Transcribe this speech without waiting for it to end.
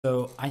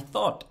So I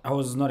thought I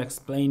was not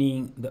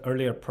explaining the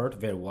earlier part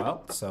very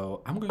well.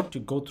 So I'm going to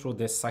go through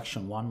this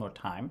section one more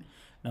time.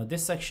 Now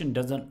this section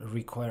doesn't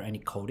require any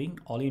coding.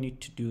 All you need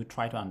to do,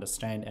 try to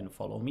understand and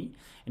follow me.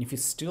 And if you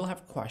still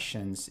have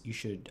questions, you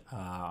should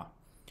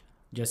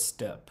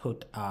just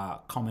put a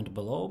comment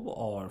below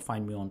or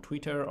find me on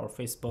Twitter or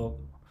Facebook.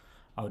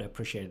 I would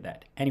appreciate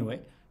that.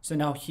 Anyway, so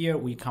now here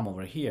we come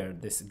over here,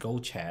 this Go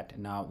Chat.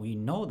 Now we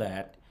know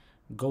that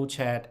Go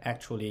Chat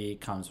actually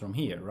comes from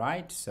here,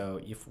 right? So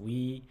if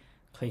we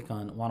click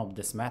on one of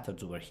these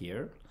methods over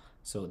here,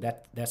 so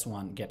that's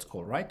one gets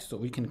called, right? So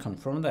we can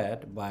confirm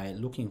that by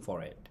looking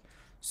for it.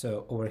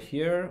 So over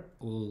here,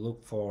 we'll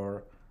look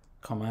for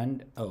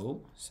command O.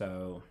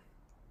 So,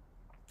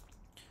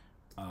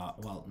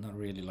 well, not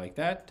really like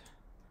that.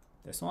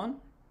 This one.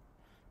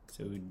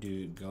 So we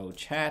do Go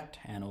Chat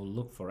and we'll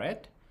look for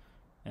it.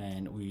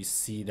 And we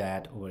see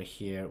that over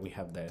here, we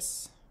have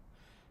this.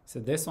 So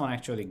this one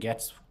actually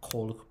gets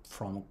called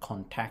from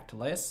contact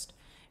list.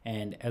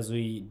 And as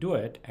we do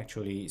it,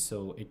 actually,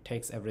 so it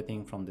takes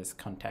everything from this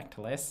contact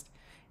list,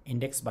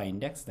 index by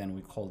index, then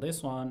we call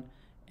this one.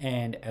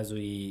 And as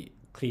we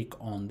click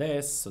on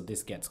this, so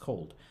this gets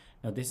called.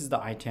 Now this is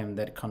the item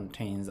that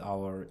contains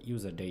our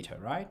user data,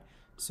 right?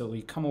 So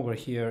we come over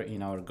here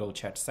in our Go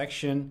Chat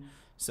section.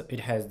 So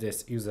it has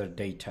this user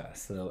data.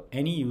 So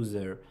any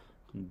user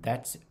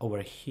that's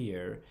over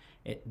here,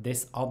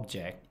 this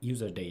object,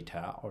 user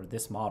data, or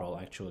this model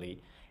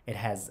actually, it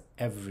has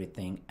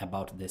everything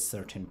about this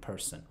certain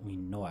person. We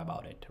know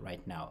about it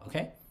right now,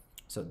 okay?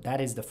 So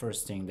that is the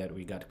first thing that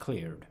we got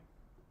cleared.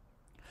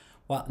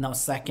 Well, now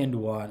second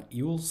one,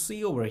 you will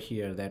see over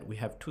here that we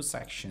have two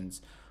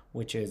sections,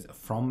 which is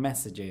from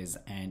messages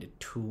and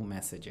to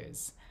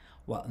messages.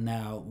 Well,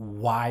 now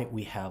why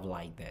we have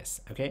like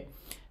this, okay?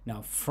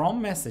 Now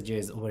from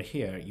messages over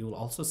here, you will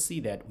also see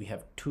that we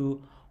have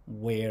two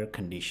where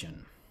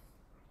condition.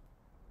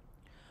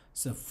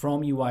 So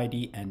from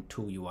UID and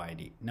to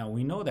UID. Now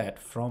we know that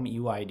from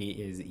UID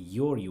is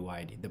your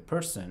UID, the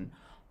person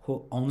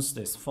who owns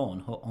this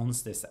phone, who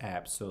owns this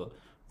app. So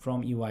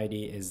from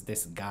UID is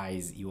this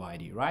guy's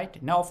UID,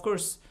 right? Now, of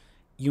course,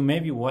 you may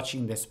be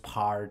watching this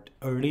part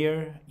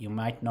earlier. You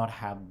might not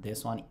have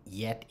this one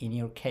yet in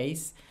your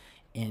case,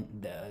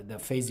 in the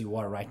phase you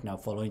are right now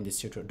following this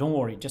tutorial. Don't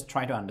worry, just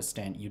try to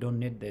understand. You don't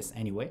need this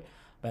anyway.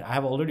 But I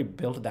have already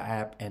built the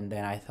app and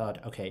then I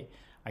thought, okay,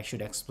 I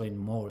should explain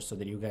more so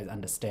that you guys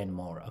understand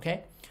more,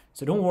 okay?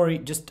 So don't worry,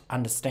 just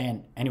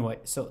understand. Anyway,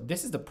 so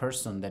this is the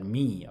person that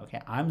me,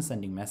 okay? I'm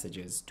sending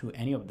messages to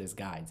any of these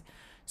guys.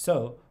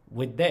 So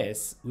with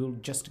this, we'll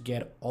just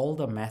get all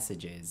the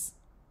messages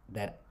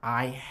that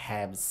I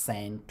have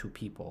sent to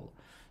people.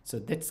 So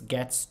this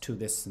gets to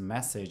this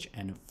message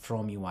and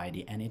from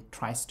UID and it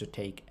tries to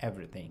take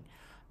everything.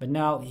 But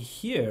now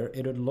here,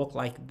 it would look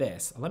like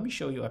this. Let me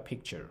show you a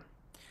picture.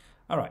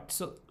 All right,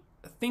 so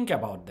think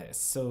about this.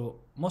 So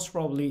most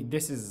probably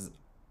this is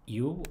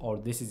you or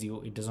this is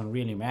you. It doesn't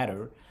really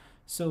matter.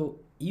 So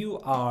you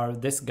are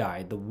this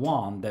guy, the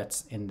one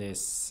that's in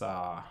this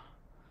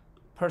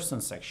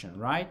person section,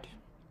 right?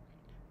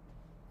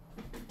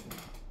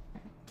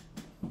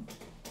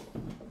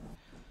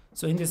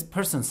 So in this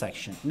person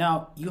section,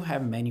 now you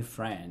have many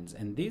friends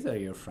and these are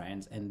your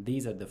friends and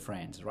these are the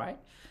friends, right?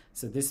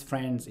 So this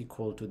friends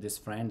equal to this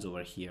friends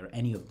over here,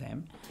 any of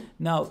them.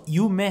 Now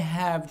you may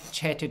have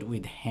chatted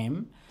with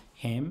him,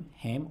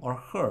 or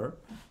her.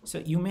 So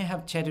you may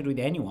have chatted with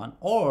anyone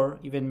or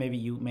even maybe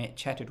you may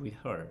chatted with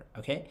her,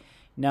 okay?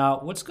 Now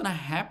what's gonna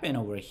happen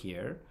over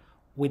here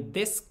with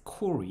this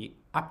query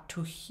up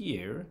to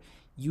here,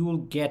 you will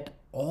get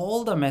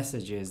all the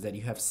messages that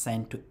you have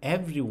sent to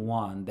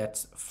everyone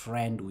that's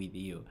friend with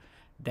you,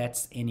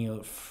 that's in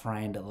your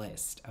friend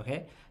list,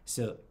 okay?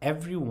 So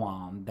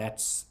everyone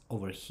that's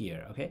over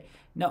here, okay?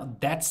 Now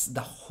that's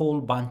the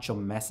whole bunch of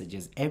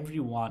messages,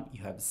 everyone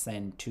you have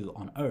sent to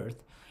on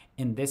earth.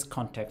 In this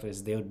context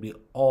list, they would be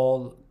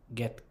all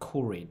get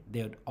queried,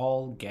 they would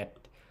all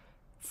get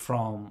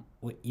from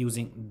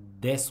using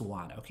this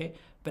one, okay?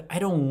 But I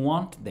don't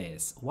want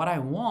this. What I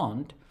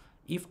want,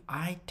 if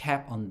I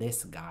tap on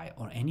this guy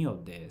or any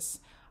of this,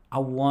 I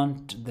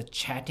want the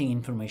chatting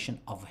information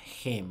of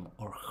him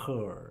or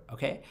her,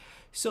 okay?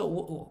 So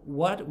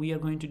what we are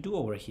going to do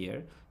over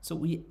here, so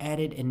we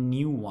added a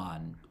new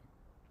one.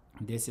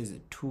 This is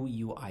to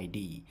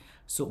UID.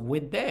 So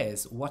with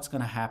this, what's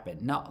gonna happen?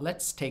 Now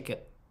let's take a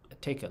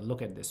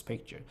look at this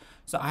picture.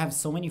 So I have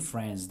so many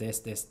friends, this,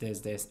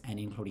 and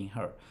including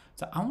her.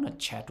 So I want to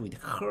chat with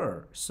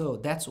her. So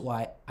that's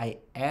why I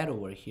add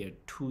over here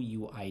to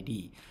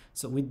UID.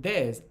 So with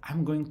this,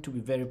 I'm going to be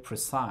very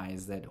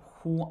precise that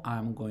who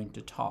I'm going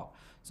to talk.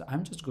 So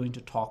I'm just going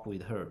to talk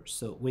with her.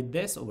 So with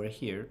this over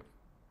here,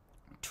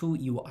 to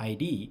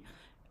UID,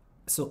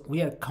 so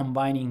we are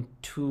combining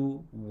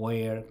two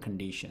where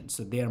conditions.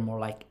 So they are more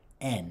like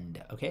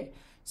and, okay?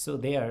 So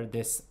they are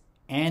this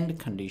and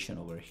condition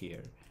over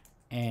here.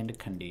 And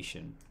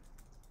condition,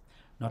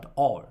 not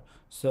or.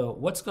 So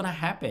what's gonna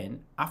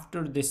happen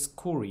after this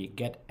query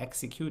get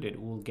executed,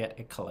 we'll get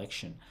a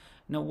collection.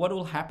 Now what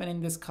will happen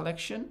in this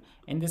collection?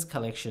 In this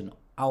collection,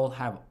 I will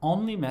have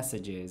only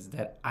messages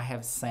that I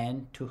have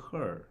sent to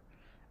her.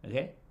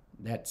 Okay,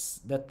 that's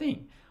the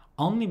thing.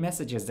 Only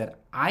messages that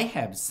I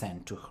have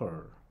sent to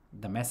her,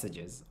 the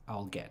messages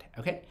I'll get.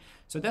 Okay,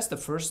 so that's the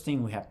first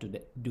thing we have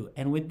to do.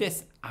 And with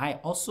this, I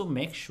also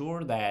make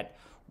sure that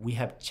we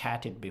have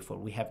chatted before,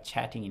 we have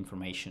chatting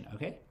information.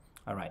 Okay,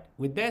 all right,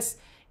 with this,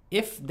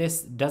 if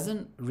this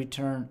doesn't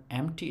return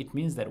empty, it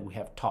means that we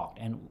have talked,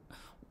 and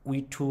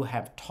we two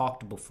have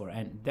talked before,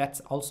 and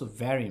that's also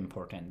very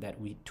important, that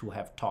we two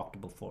have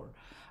talked before.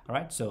 All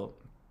right, so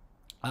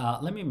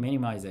let me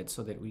minimize it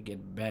so that we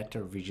get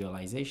better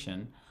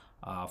visualization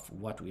of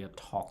what we are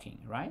talking,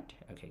 right?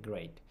 Okay,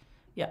 great.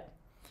 Yeah.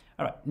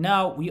 All right,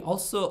 now we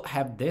also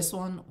have this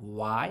one,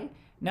 why.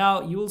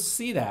 Now you will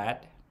see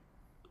that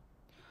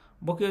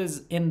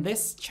because in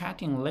this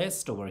chatting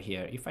list over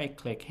here, if I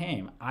click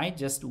him, I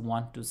just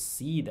want to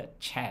see the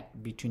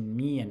chat between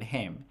me and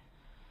him.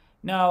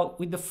 Now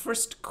with the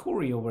first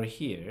query over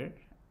here,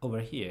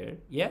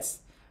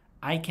 yes,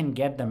 I can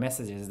get the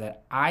messages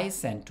that I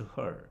sent to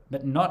her,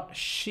 but not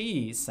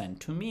she sent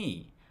to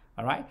me.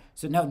 All right,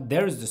 so now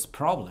there is this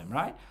problem,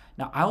 right?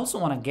 Now I also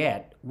want to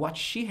get what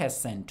she has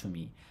sent to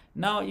me.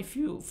 Now if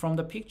you, from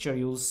the picture,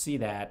 you'll see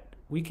that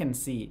we can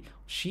see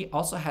she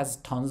also has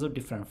tons of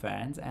different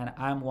fans, and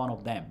I'm one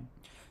of them.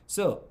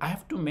 So I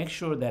have to make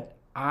sure that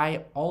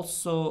I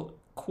also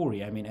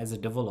query, I mean as a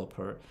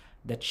developer,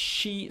 that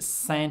she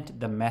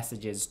sent the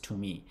messages to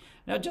me.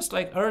 Now just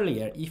like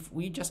earlier, if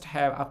we just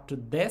have up to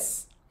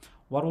this,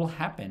 what will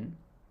happen?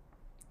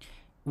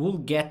 We'll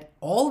get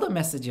all the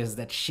messages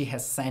that she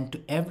has sent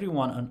to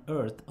everyone on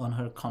earth on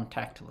her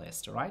contact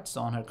list, right?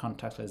 So on her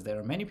contact list, there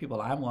are many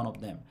people, I'm one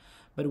of them,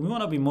 but we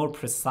want to be more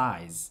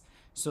precise.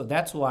 So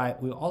that's why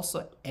we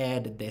also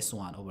add this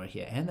one over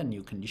here and the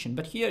new condition.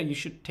 But here you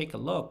should take a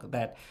look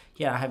that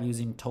here I have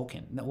using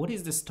token. Now what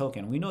is this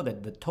token? We know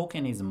that the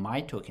token is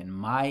my token,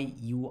 my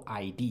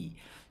UID.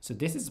 So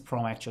this is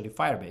from actually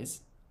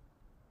Firebase.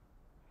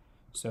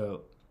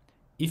 So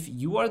if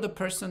you are the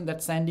person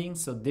that's sending,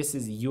 so this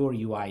is your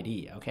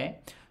UID, okay?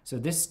 So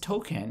this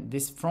token,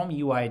 this from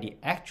UID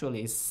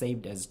actually is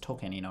saved as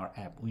token in our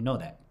app. We know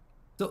that.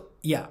 So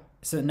yeah,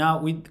 so now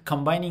with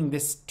combining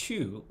this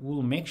two,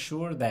 we'll make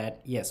sure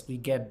that yes, we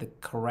get the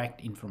correct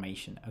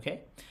information,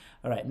 okay?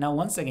 All right, now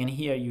once again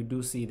here you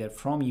do see that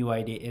from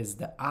UID is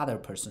the other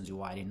person's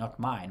UID, not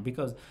mine,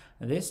 because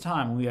this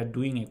time we are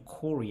doing a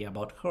query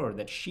about her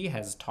that she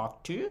has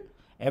talked to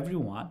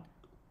everyone,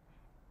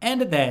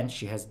 and then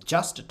she has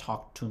just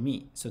talked to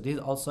me. So this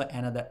is also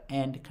another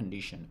AND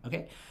condition,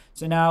 okay?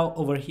 So now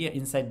over here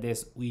inside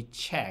this, we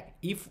check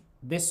if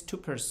these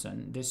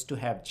two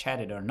have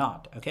chatted or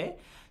not, okay?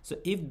 So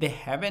if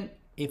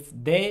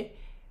they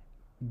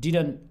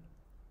didn't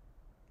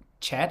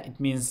chat, it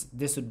means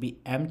this would be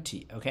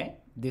empty, okay?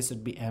 This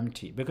would be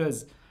empty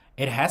because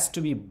it has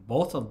to be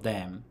both of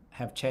them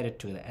have chatted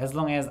together. As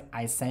long as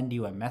I send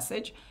you a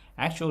message,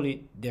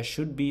 actually there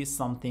should be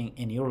something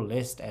in your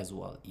list as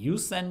well. You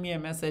send me a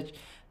message,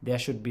 there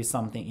should be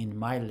something in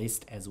my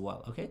list as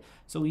well, okay?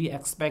 So we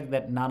expect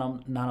that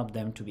none of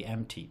them to be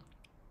empty.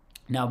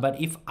 Now,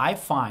 but if I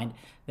find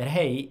that,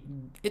 hey,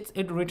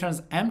 it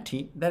returns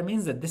empty, that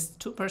means that this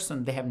two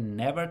person, they have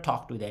never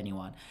talked with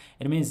anyone.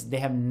 It means they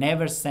have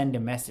never sent a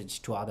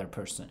message to other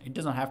person. It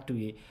doesn't have to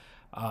be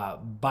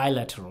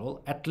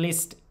bilateral. At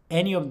least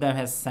any of them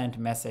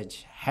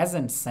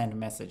hasn't sent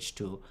message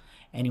to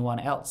anyone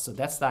else. So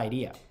that's the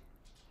idea.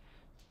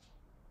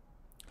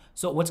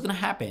 So what's going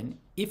to happen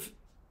if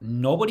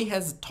nobody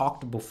has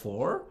talked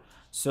before?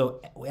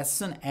 So as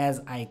soon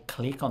as I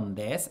click on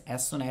this,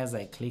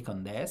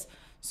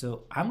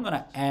 so I'm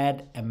gonna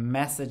add a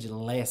message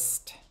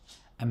list,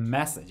 a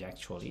message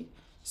actually.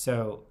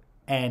 So,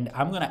 and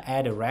I'm gonna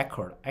add a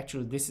record.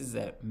 Actually, this is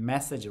a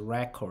message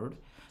record.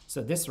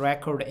 So this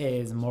record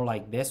is more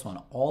like this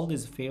one, all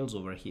these fields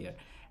over here.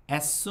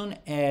 As soon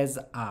as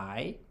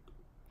I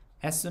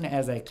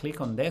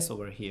click on this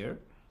over here,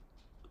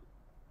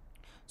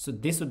 so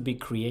this would be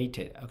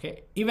created,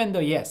 okay? Even though,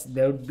 yes,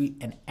 there would be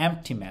an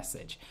empty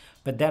message,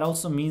 but that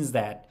also means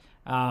that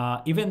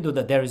even though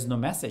that there is no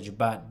message,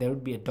 but there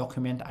would be a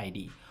document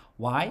ID.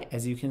 Why?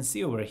 As you can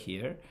see over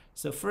here,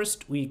 so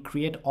first we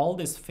create all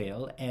this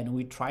field and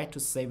we try to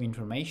save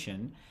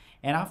information.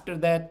 And after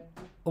that,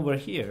 over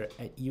here,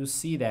 you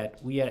see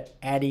that we are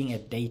adding a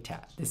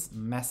data, this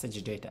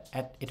message data.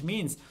 It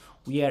means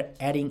we are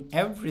adding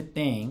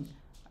everything,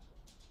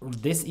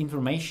 this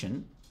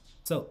information.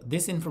 So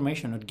this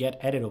information would get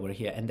added over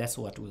here, and that's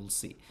what we'll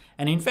see.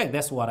 And in fact,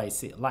 that's what I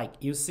see. Like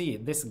you see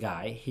this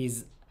guy,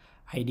 his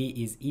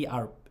ID is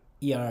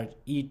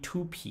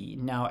E2P.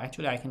 Now,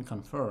 actually, I can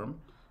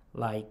confirm.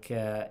 Like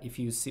if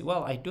you see,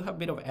 well, I do have a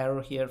bit of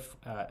error here.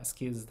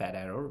 Excuse that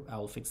error.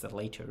 I'll fix that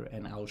later,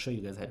 and I'll show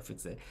you guys how to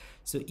fix it.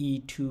 So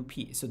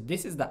E2P. So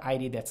this is the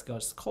ID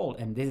that's called,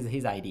 and this is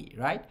his ID,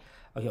 right?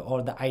 Okay,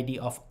 or the ID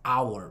of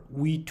our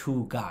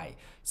we2 guy.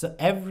 So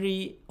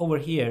every over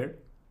here.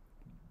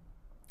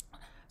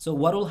 So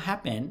what will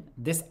happen,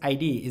 this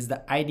ID is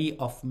the ID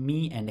of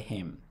me and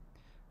him.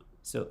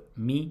 So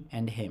me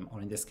and him,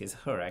 or in this case,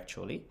 her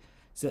actually.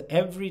 So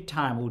every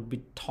time we would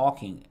be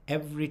talking,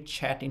 every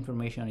chat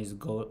information is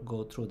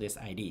go through this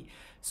ID.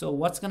 So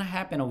what's gonna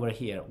happen over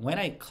here? When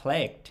I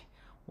clicked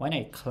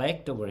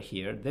over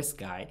here, this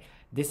guy,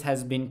 this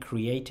has been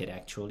created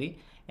actually,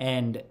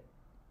 and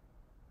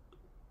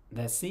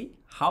let's see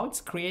how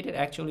it's created.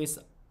 Actually, it's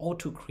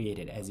auto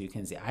created, as you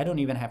can see. I don't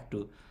even have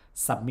to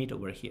submit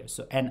over here.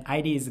 So an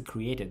ID is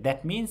created.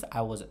 That means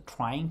I was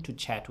trying to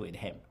chat with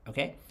him.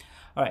 Okay.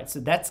 All right. So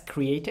that's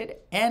created.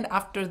 And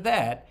after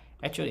that,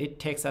 actually, it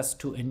takes us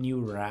to a new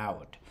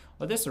route.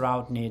 Well, this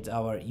route needs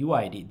our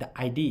UID, the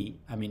ID,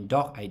 I mean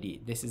doc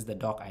ID. This is the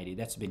doc ID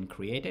that's been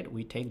created.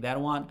 We take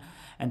that one,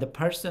 and the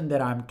person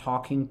that I'm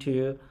talking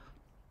to,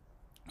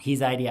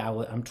 his ID,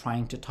 I'm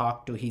trying to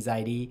talk to his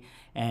ID,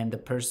 and the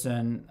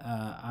person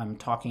I'm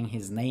talking,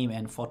 his name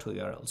and photo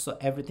URL. So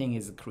everything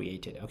is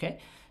created, okay?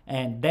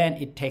 And then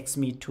it takes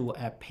me to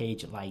a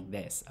page like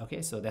this,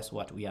 okay? So that's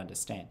what we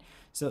understand.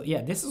 So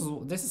yeah, this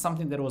is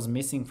something that was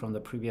missing from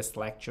the previous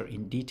lecture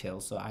in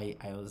detail. So I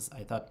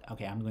thought,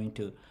 okay, I'm going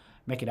to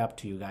make it up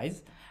to you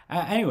guys.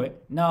 Anyway,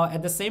 now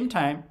at the same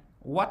time,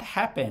 what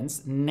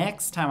happens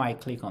next time I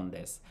click on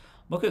this?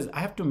 Because I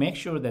have to make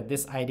sure that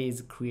this ID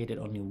is created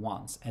only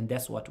once, and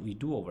that's what we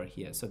do over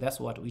here. So that's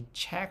what we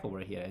check over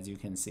here, as you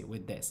can see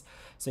with this.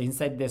 So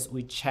inside this,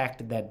 we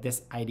checked that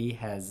this ID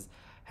has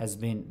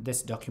been,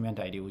 this document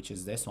ID, which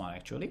is this one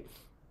actually,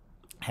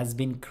 has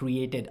been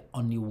created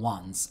only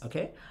once.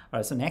 Okay. All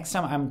right. So next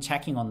time I'm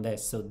checking on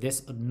this, so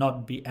this would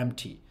not be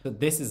empty. So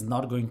this is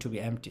not going to be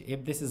empty.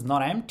 If this is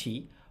not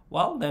empty,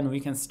 well, then we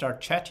can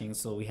start chatting.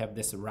 So we have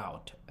this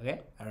route.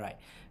 Okay. All right.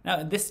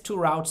 Now these two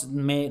routes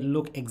may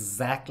look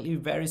exactly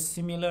very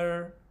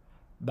similar,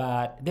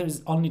 but there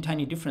is only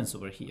tiny difference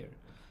over here.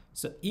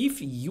 So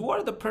if you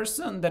are the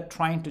person that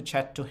trying to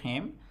chat to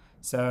him,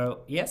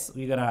 so yes,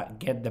 we're gonna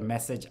get the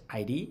message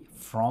ID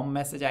from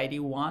message ID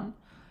 1,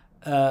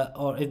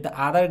 or if the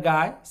other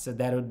guy, so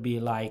that would be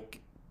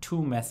like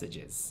 2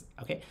 messages.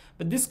 Okay,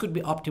 but this could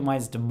be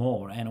optimized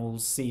more, and we'll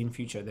see in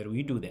future that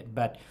we do that.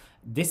 But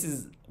this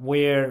is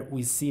where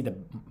we see the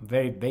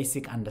very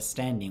basic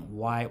understanding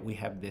why we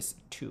have this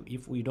 2.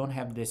 If we don't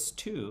have this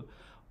 2,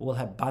 we'll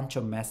have a bunch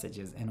of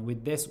messages, and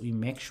with this we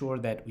make sure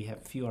that we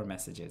have fewer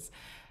messages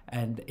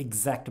and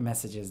exact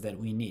messages that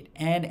we need.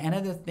 And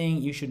another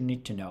thing you should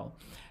need to know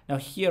now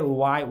here,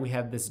 why we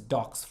have this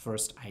docs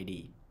first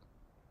ID,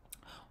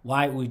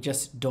 why we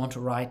just don't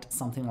write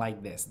something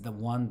like this, the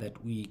one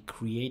that we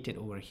created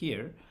over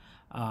here.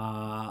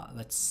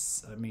 Let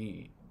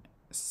me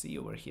see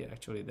over here.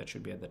 Actually, that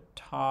should be at the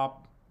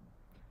top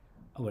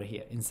over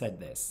here inside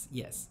this.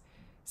 Yes.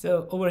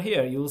 So over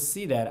here, you'll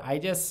see that I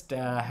just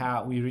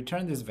we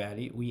return this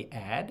value, we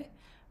add.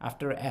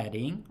 After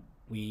adding,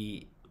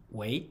 we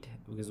wait,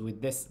 because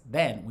with this,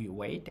 then we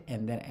wait,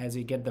 and then as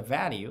we get the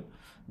value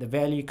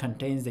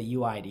contains the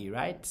UID,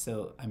 right?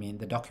 So I mean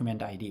the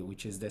document ID,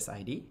 which is this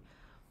ID.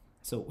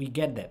 So we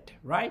get that,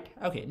 right?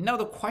 Okay. Now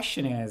the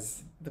question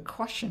is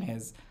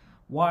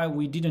why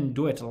we didn't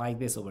do it like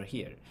this over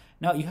here.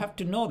 Now you have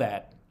to know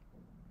that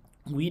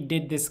we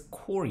did this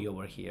query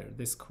over here,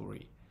 this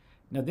query.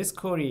 Now this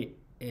query,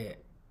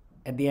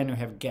 at the end we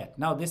have get.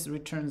 Now this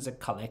returns a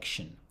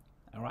collection,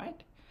 all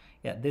right?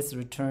 Yeah, this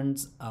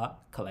returns a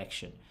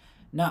collection.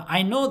 Now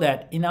I know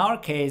that in our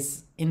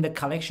case, in the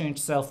collection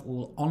itself,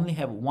 we'll only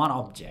have one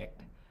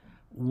object,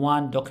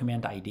 one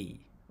document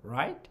ID,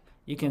 right?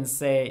 You can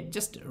say,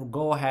 just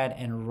go ahead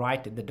and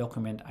write the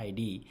document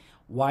ID.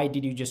 Why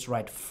did you just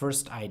write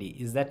first ID?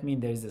 Does that mean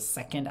there is a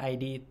second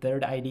ID,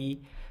 third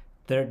ID,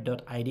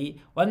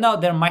 third.id? Well, now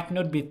there might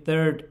not be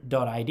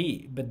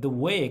third.id, but the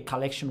way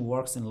collection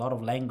works in a lot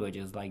of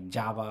languages like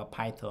Java,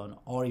 Python,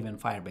 or even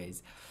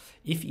Firebase,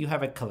 if you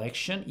have a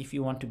collection, if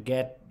you want to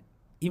get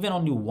even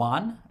only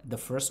one, the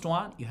first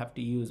one, you have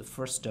to use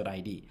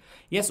first.id.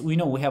 Yes, we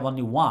know we have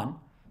only one,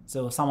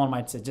 so someone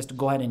might say just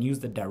go ahead and use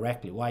that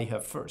directly. Why you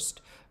have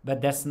first?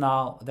 But that's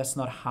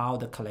not how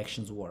the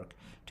collections work.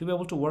 To be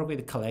able to work with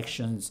the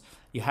collections,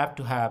 you have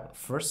to have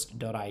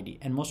first.id,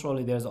 and most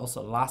probably there's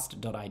also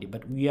last.id,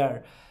 but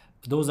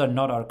those are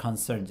not our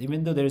concerns,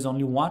 even though there is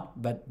only one.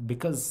 But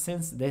because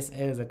since this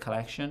is a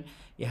collection,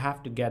 you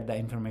have to get the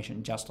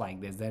information just like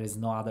this. There is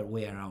no other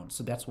way around.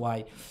 So that's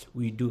why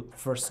we do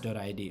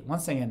first.id.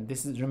 Once again,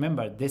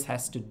 remember, this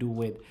has to do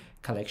with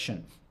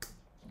collection.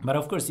 But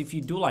of course, if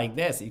you do like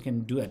this, you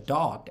can do a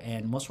dot,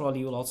 and most probably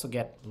you'll also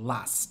get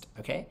last.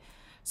 Okay.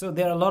 So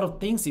there are a lot of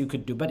things you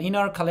could do, but in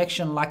our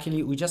collection,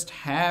 luckily, we just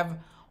have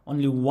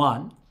only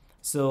one.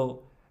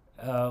 So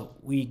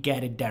we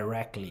get it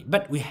directly,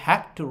 but we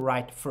have to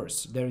write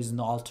first. There is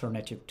no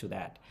alternative to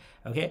that.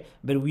 Okay.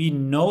 But we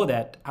know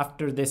that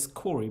after this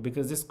query,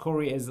 because this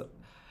query is,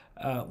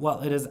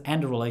 well, it is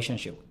end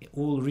relationship, it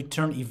will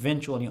return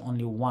eventually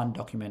only one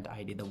document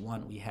ID, the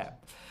one we have.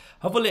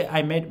 Hopefully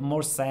I made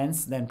more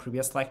sense than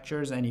previous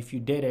lectures. And if you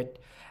did it,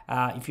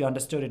 if you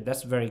understood it,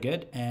 that's very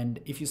good. And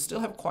if you still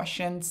have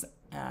questions,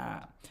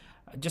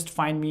 just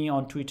find me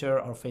on Twitter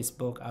or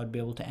Facebook. I would be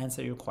able to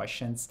answer your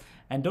questions.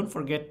 And don't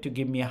forget to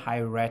give me a high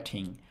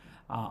rating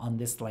on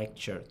this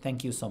lecture.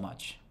 Thank you so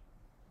much.